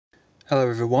Hello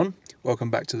everyone,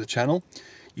 welcome back to the channel.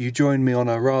 You joined me on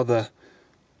a rather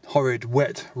horrid,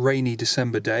 wet, rainy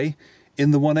December day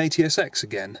in the 180SX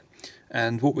again.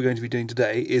 And what we're going to be doing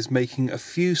today is making a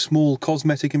few small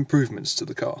cosmetic improvements to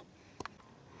the car.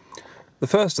 The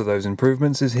first of those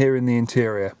improvements is here in the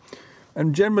interior.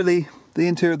 And generally, the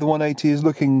interior of the 180 is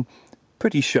looking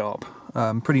pretty sharp,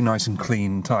 pretty nice and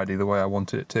clean and tidy the way I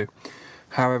wanted it to.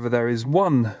 However, there is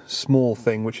one small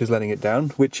thing which is letting it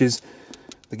down, which is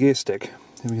the gear stick.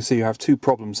 And you can see you have two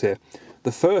problems here.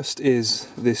 The first is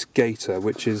this gaiter,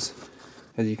 which is,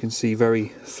 as you can see, very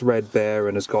threadbare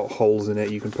and has got holes in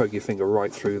it. You can poke your finger right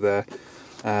through there.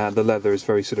 The leather is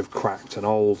very sort of cracked and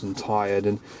old and tired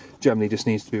and generally just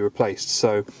needs to be replaced.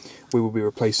 So we will be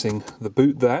replacing the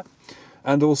boot there,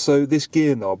 and also this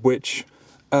gear knob, which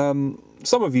some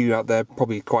of you out there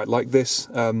probably quite like this.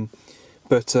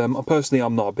 But personally,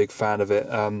 I'm not a big fan of it.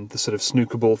 The sort of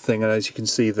snooker ball thing, and as you can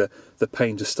see, the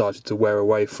paint has started to wear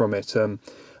away from it, and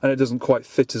it doesn't quite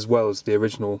fit as well as the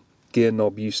original gear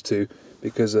knob used to,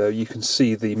 because you can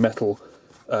see the metal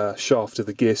shaft of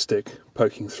the gear stick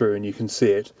poking through, and you can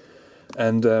see it.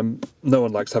 And no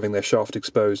one likes having their shaft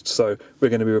exposed, so we're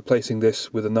going to be replacing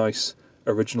this with a nice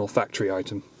original factory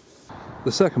item.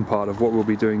 The second part of what we'll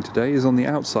be doing today is on the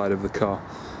outside of the car.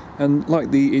 And like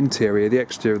the interior, the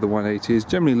exterior of the 180 is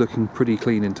generally looking pretty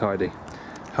clean and tidy.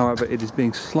 However, it is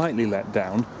being slightly let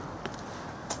down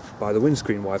by the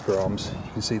windscreen wiper arms.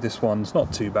 You can see this one's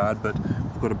not too bad, but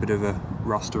we've got a bit of a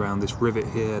rust around this rivet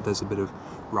here, there's a bit of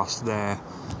rust there,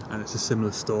 and it's a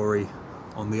similar story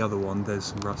on the other one. There's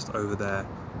some rust over there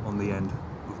on the end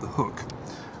of the hook.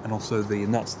 And also the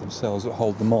nuts themselves that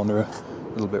hold them on are a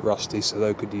little bit rusty, so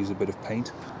they could use a bit of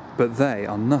paint. But they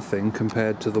are nothing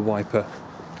compared to the wiper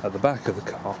at the back of the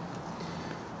car.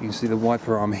 You can see the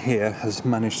wiper arm here has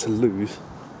managed to lose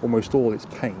almost all its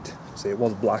paint. See, it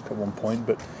was black at one point,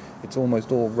 but it's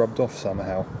almost all rubbed off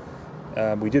somehow.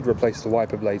 We did replace the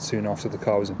wiper blade soon after the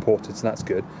car was imported, so that's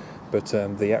good, but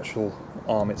the actual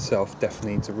arm itself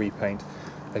definitely needs a repaint.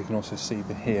 You can also see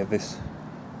here this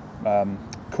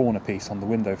corner piece on the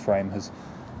window frame has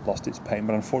lost its paint,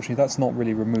 but unfortunately that's not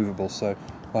really removable, so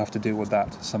we'll have to deal with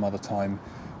that some other time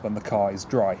when the car is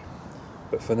dry.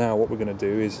 But for now, what we're going to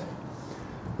do is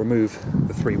remove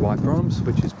the three wiper arms,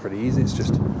 which is pretty easy. It's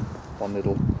just one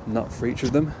little nut for each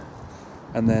of them,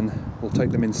 and then we'll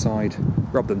take them inside,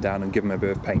 rub them down and give them a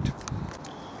bit of paint.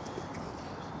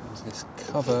 There's this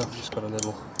cover, I've just got a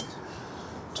little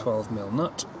 12mm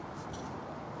nut.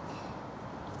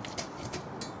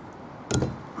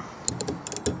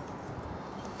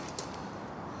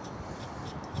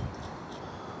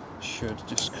 Should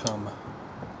just come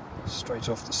straight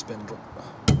off the spindle.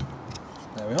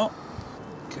 There we are.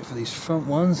 Okay, for these front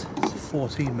ones, it's a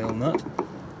 14mm nut.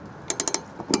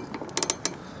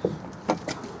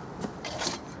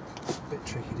 A bit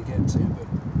tricky to get to, but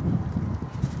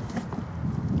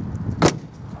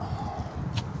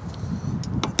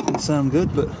didn't sound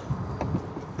good, but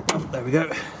oh, there we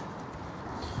go.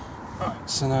 Alright,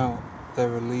 so now they're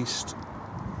released.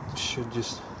 Should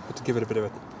just have to give it a bit of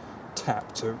a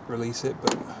tap to release it,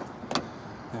 but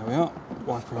there we are.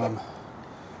 Wiper arm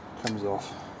comes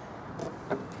off.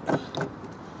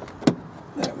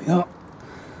 There we are.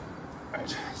 Right,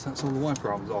 so that's all the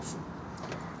wiper arms off.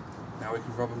 Now we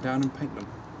can rub them down and paint them.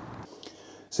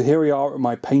 So here we are at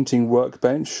my painting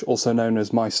workbench, also known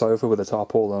as my sofa with a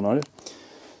tarpaulin on it.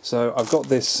 So I've got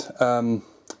this,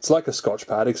 it's like a Scotch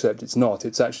pad, except it's not.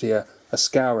 It's actually a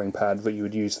scouring pad that you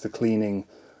would use for cleaning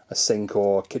a sink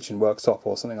or kitchen worktop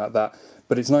or something like that.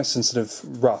 But it's nice and sort of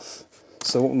rough.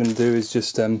 So what I'm going to do is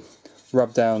just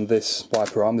rub down this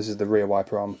wiper arm. This is the rear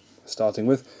wiper arm starting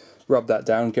with. Rub that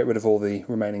down, get rid of all the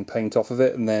remaining paint off of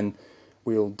it, and then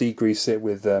we'll degrease it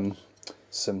with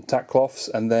some tack cloths,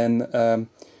 and then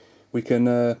we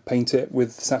can paint it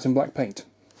with satin black paint.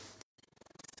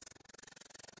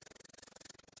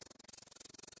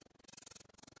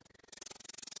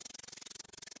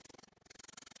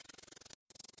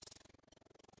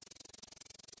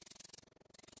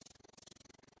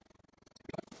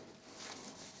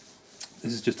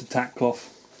 This is just a tack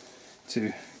cloth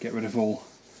to get rid of all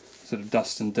sort of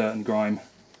dust and dirt and grime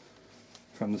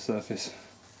from the surface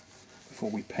before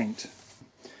we paint.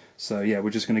 So yeah, we're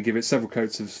just going to give it several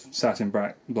coats of satin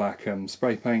black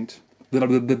spray paint.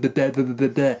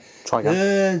 Try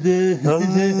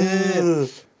again.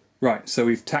 Right, so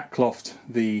we've tack clothed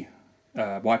the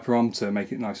wiper arm to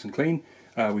make it nice and clean.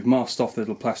 We've masked off the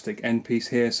little plastic end piece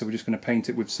here, so we're just going to paint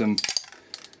it with some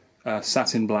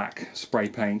satin black spray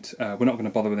paint. We're not going to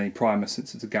bother with any primer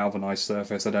since it's a galvanised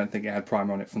surface. I don't think it had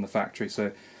primer on it from the factory,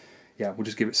 so yeah, we'll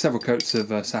just give it several coats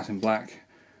of satin black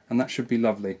and that should be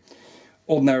lovely.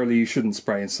 Ordinarily you shouldn't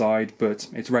spray inside, but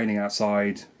it's raining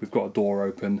outside, we've got a door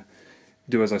open.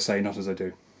 Do as I say, not as I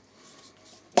do.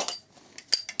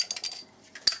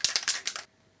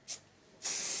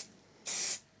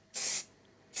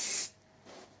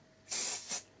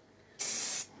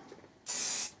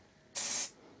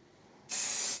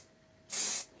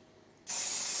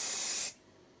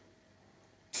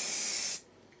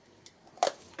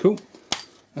 Cool,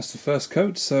 that's the first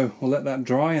coat, so we'll let that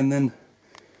dry and then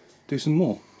do some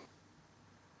more.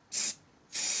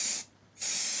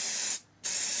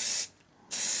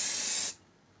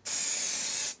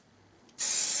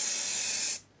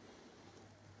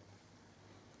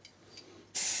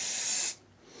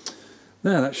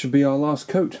 There, that should be our last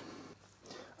coat.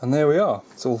 And there we are,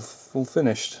 it's all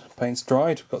finished. Paint's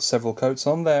dried, we've got several coats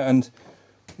on there, and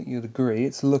I think you'd agree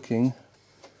it's looking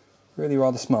really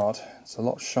rather smart. It's a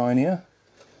lot shinier.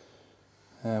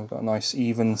 We've got a nice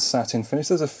even satin finish.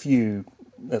 There's a few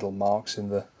little marks in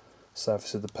the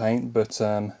surface of the paint, but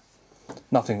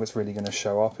nothing that's really going to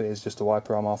show up. It is just a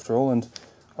wiper arm after all, and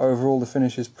overall the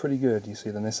finish is pretty good. You see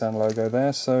the Nissan logo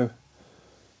there, so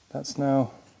that's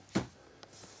now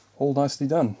all nicely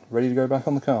done, ready to go back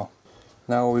on the car.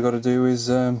 Now all we've got to do is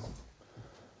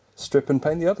strip and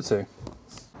paint the other two.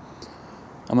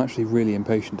 I'm actually really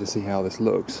impatient to see how this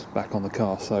looks back on the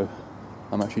car, so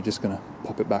I'm actually just going to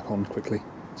pop it back on quickly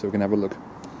so we can have a look.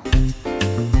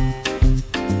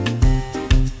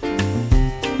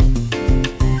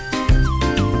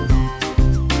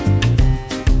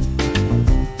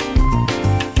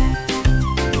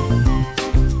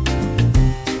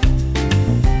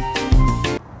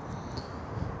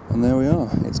 And there we are,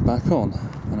 it's back on,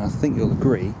 and I think you'll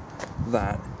agree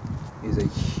that is a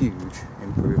huge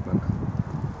improvement.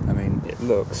 I mean, it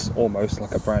looks almost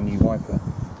like a brand new wiper,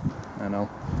 and I'll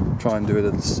try and do a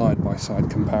little side-by-side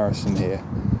comparison here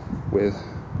with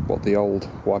what the old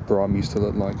wiper arm used to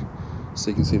look like, so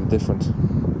you can see the difference.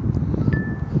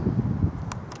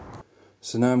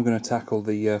 So now I'm going to tackle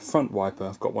the front wiper.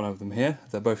 I've got one of them here,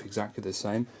 they're both exactly the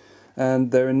same.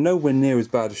 And they're in nowhere near as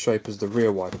bad a shape as the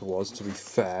rear wiper was, to be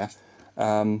fair.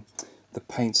 The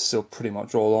paint's still pretty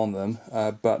much all on them,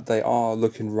 but they are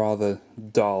looking rather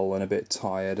dull and a bit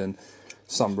tired, and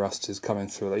some rust is coming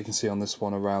through. Like you can see on this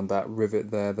one around that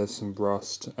rivet there, there's some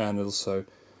rust, and also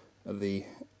at the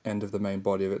end of the main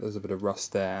body of it there's a bit of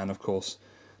rust there, and of course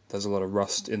there's a lot of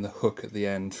rust in the hook at the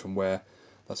end from where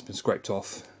that's been scraped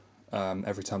off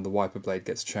every time the wiper blade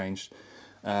gets changed.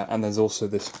 And there's also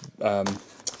this part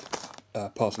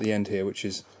at the end here which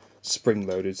is spring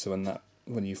loaded, so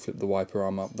when you flip the wiper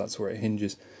arm up, that's where it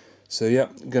hinges. So yeah,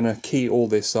 I'm going to key all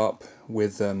this up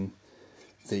with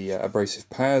the abrasive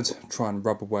pad, try and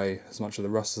rub away as much of the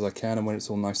rust as I can, and when it's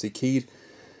all nicely keyed,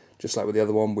 just like with the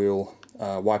other one, we'll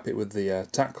wipe it with the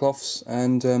tack cloths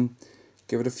and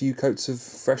give it a few coats of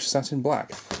fresh satin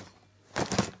black.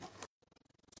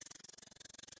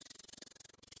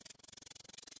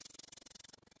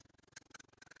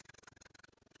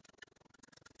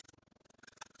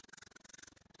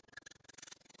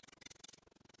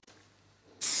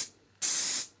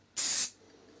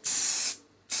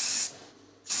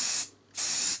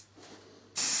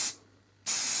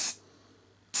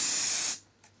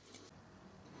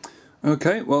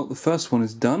 Okay, well the first one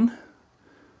is done,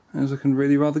 and it's looking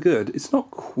really rather good. It's not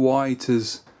quite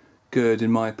as good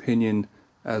in my opinion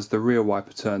as the rear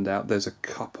wiper turned out. There's a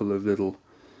couple of little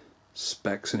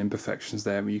specks and imperfections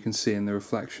there you can see in the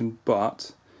reflection,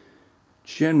 but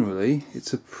generally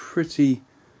it's a pretty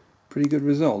good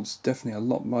result. It's definitely a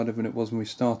lot better than it was when we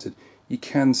started. You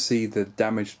can see the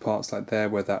damaged parts like there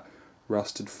where that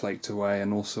rust had flaked away,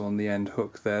 and also on the end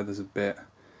hook there's a bit.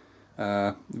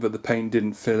 But the paint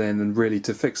didn't fill in, and really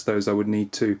to fix those I would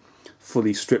need to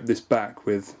fully strip this back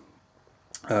with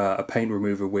a paint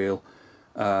remover wheel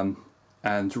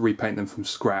and repaint them from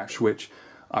scratch, which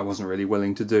I wasn't really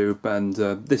willing to do. And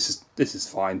this is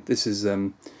fine. This has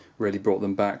really brought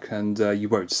them back, and you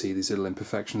won't see these little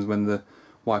imperfections when the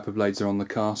wiper blades are on the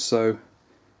car. So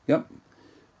yep,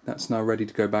 that's now ready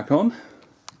to go back on,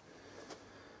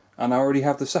 and I already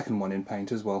have the second one in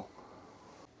paint as well.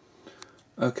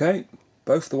 Okay,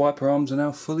 both the wiper arms are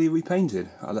now fully repainted.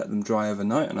 I let them dry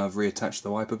overnight and I've reattached the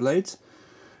wiper blades,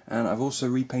 and I've also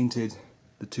repainted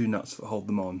the two nuts that hold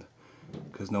them on,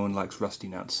 because no one likes rusty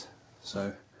nuts.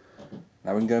 So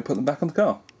now we can go and put them back on the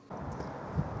car.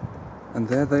 And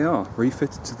there they are,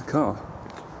 refitted to the car,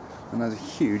 and that's a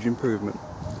huge improvement.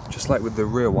 Just like with the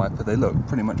rear wiper, they look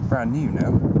pretty much brand new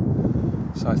now.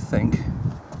 So I think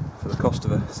for the cost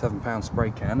of a £7 spray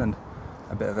can and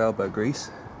a bit of elbow grease,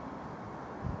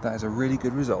 that is a really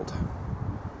good result.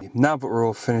 Now that we're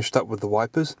all finished up with the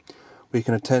wipers, we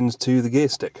can attend to the gear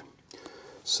stick.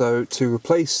 So to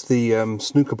replace the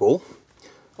snooker ball,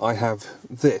 I have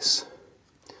this.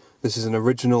 This is an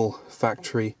original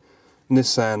factory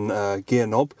Nissan gear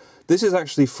knob. This is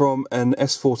actually from an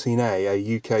S14A,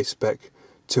 a UK spec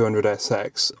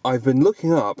 200SX. I've been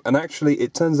looking up, and actually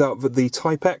it turns out that the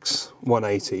Type X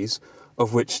 180s,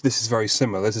 of which this is very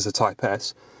similar, this is a Type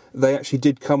S, they actually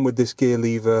did come with this gear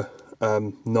lever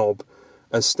knob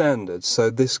as standard, so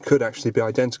this could actually be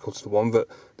identical to the one that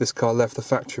this car left the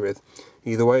factory with.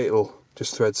 Either way, it'll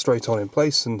just thread straight on in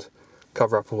place and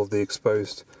cover up all of the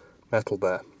exposed metal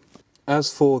there.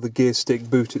 As for the gear stick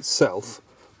boot itself,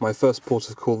 my first port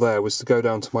of call there was to go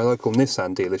down to my local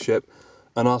Nissan dealership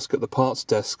and ask at the parts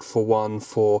desk for one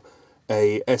for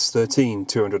a S13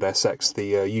 200SX,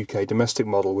 the UK domestic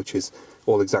model, which is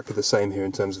all exactly the same here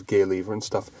in terms of gear lever and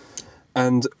stuff.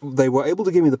 And they were able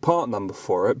to give me the part number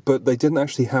for it, but they didn't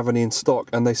actually have any in stock,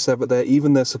 and they said that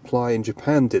even their supply in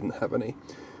Japan didn't have any,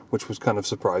 which was kind of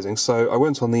surprising. So I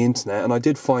went on the internet and I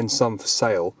did find some for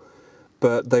sale,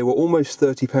 but they were almost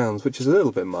 £30, which is a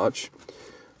little bit much.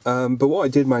 But what I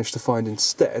did manage to find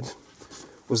instead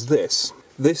was this.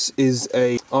 This is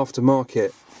a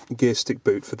aftermarket gear stick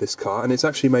boot for this car, and it's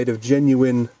actually made of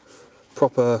genuine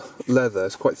proper leather.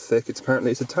 It's quite thick.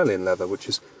 Apparently it's Italian leather, which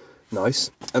is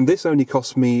nice. And this only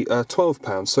cost me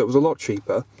 £12, so it was a lot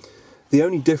cheaper. The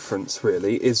only difference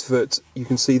really is that you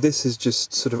can see this is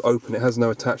just sort of open, it has no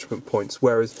attachment points,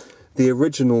 whereas the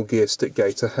original gear stick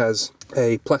gaiter has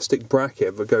a plastic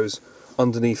bracket that goes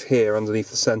underneath here, underneath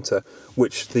the centre,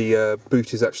 which the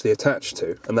boot is actually attached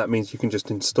to, and that means you can just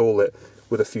install it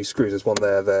with a few screws. There's one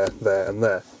there, there, there and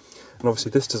there. And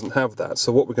obviously this doesn't have that,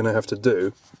 so what we're going to have to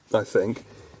do, I think,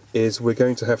 is we're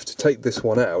going to have to take this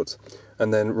one out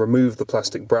and then remove the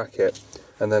plastic bracket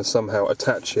and then somehow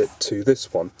attach it to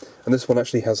this one. And this one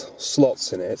actually has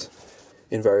slots in it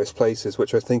in various places,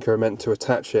 which I think are meant to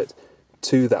attach it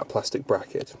to that plastic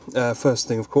bracket. First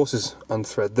thing, of course, is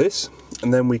unthread this,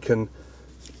 and then we can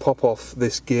pop off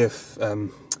this gear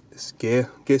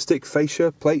stick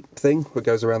fascia plate thing that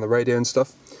goes around the radio and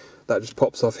stuff. That just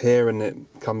pops off here and it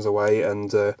comes away, and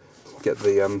get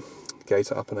the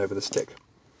gaiter up and over the stick.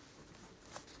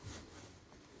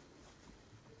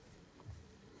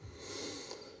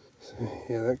 So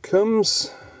here that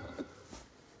comes.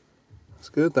 That's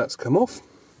good, that's come off.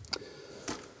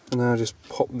 And now just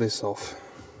pop this off.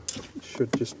 It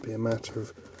should just be a matter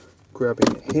of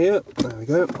grabbing it here. There we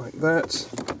go, like that.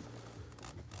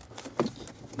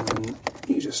 And then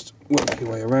you just work your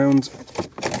way around.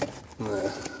 And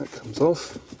there, that comes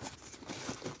off.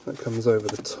 That comes over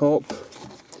the top.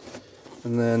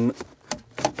 And then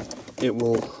it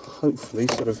will hopefully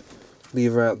sort of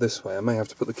lever out this way. I may have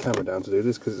to put the camera down to do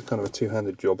this because it's kind of a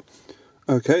two-handed job.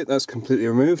 Okay, that's completely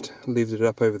removed. Levered it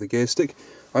up over the gear stick.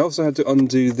 I also had to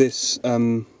undo this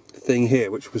thing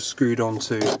here, which was screwed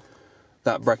onto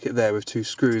that bracket there with two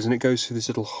screws, and it goes through this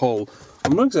little hole.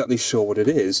 I'm not exactly sure what it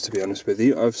is, to be honest with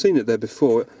you. I've seen it there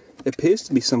before. It appears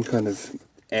to be some kind of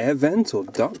air vent or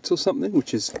duct or something,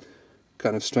 which is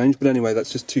kind of strange. But anyway,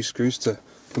 that's just two screws to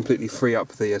completely free up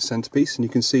the centerpiece. And you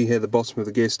can see here the bottom of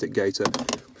the gear stick gaiter.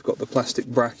 We've got the plastic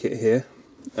bracket here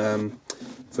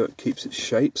that keeps its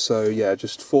shape. So yeah,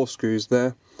 just 4 screws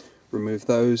there. Remove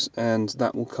those and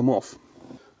that will come off.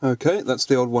 Okay, that's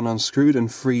the old one unscrewed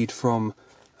and freed from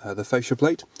the fascia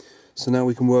plate. So now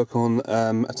we can work on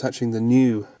attaching the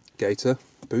new gaiter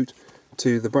boot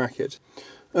to the bracket.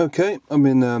 Okay, I've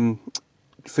been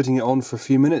fitting it on for a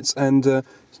few minutes, and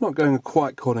it's not going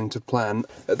quite according to plan.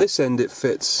 At this end it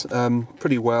fits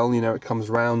pretty well, you know, it comes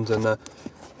round, and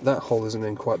that hole isn't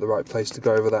in quite the right place to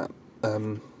go over that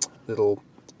little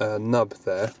nub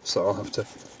there, so I'll have to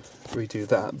redo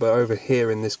that. But over here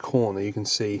in this corner you can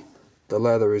see the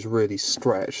leather is really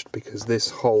stretched because this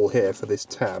hole here for this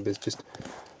tab is just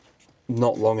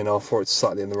not long enough, or it's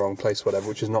slightly in the wrong place, whatever,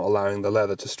 which is not allowing the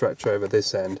leather to stretch over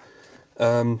this end.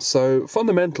 So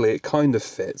fundamentally it kind of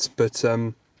fits, but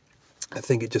I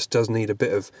think it just does need a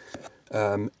bit of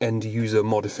end user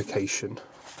modification.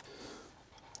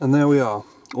 And there we are,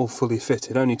 all fully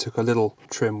fitted. Only took a little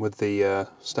trim with the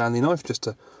Stanley knife just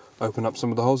to open up some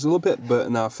of the holes a little bit,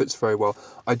 but now it fits very well.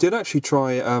 I did actually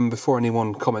try, before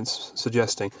anyone comments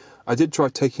suggesting, I did try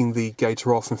taking the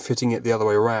gaiter off and fitting it the other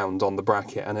way around on the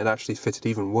bracket, and it actually fitted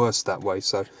even worse that way,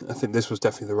 so I think this was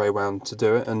definitely the way round to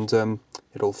do it, and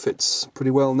it all fits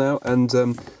pretty well now. And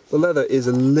the leather is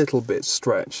a little bit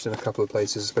stretched in a couple of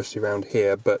places, especially around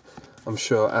here, but I'm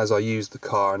sure as I use the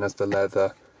car and as the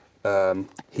leather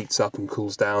heats up and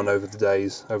cools down over the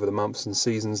days, over the months and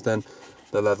seasons, then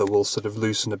the leather will sort of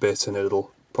loosen a bit and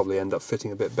it'll probably end up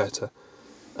fitting a bit better.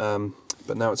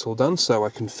 but now it's all done, so I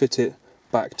can fit it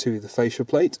back to the fascia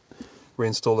plate,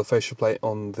 reinstall the fascia plate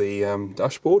on the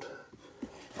dashboard,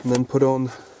 and then put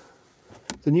on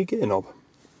the new gear knob.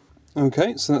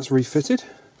 Okay, so that's refitted.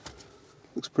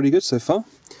 Looks pretty good so far.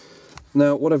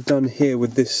 Now what I've done here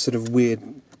with this sort of weird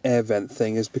air vent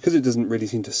thing is, because it doesn't really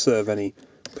seem to serve any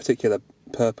particular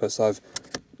purpose, I've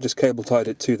just cable tied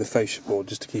it to the fascia board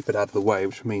just to keep it out of the way,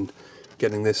 which will mean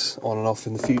getting this on and off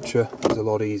in the future is a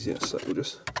lot easier. So we'll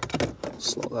just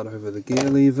slot that over the gear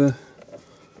lever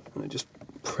and it just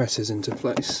presses into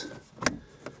place.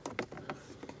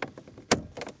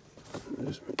 I'll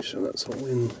just make sure that's all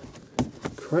in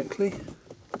correctly.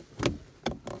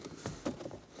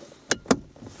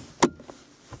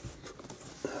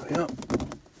 There we are.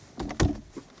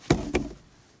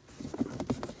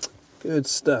 Good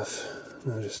stuff.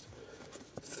 Now just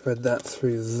thread that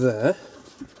through there.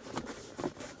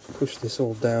 Push this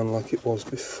all down like it was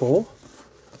before.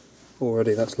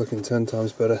 Already that's looking 10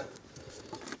 times better.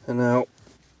 And now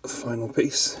the final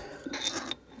piece.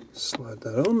 Slide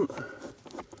that on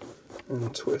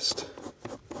and twist.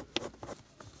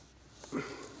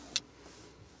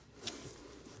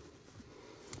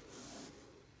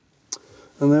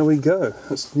 And there we go,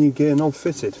 that's the new gear knob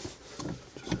fitted.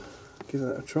 Just give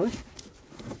that a try.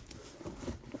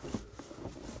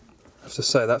 I have to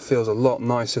say that feels a lot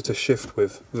nicer to shift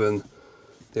with than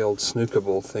the old snooker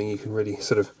ball thing. You can really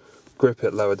sort of grip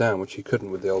it lower down, which you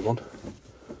couldn't with the old one.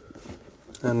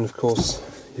 And of course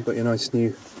you've got your nice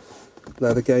new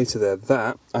leather gaiter there.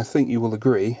 That, I think you will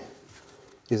agree,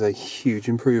 is a huge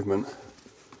improvement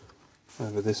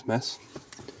over this mess.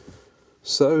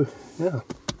 So yeah,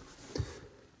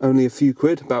 only a few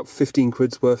quid, about 15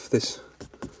 quid's worth this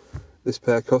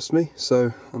pair cost me,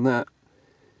 so on that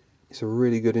it's a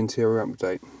really good interior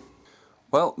update.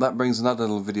 Well, that brings another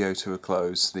little video to a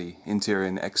close. The interior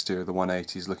and exterior of the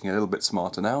 180 is looking a little bit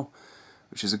smarter now,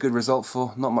 which is a good result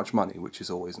for not much money, which is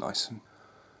always nice.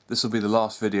 This will be the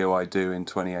last video I do in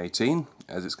 2018,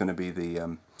 as it's going to be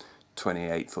the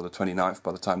 28th or the 29th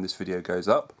by the time this video goes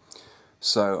up.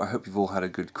 So I hope you've all had a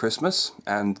good Christmas,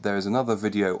 and there is another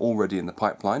video already in the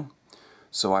pipeline,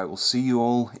 so I will see you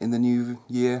all in the new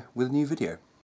year with a new video.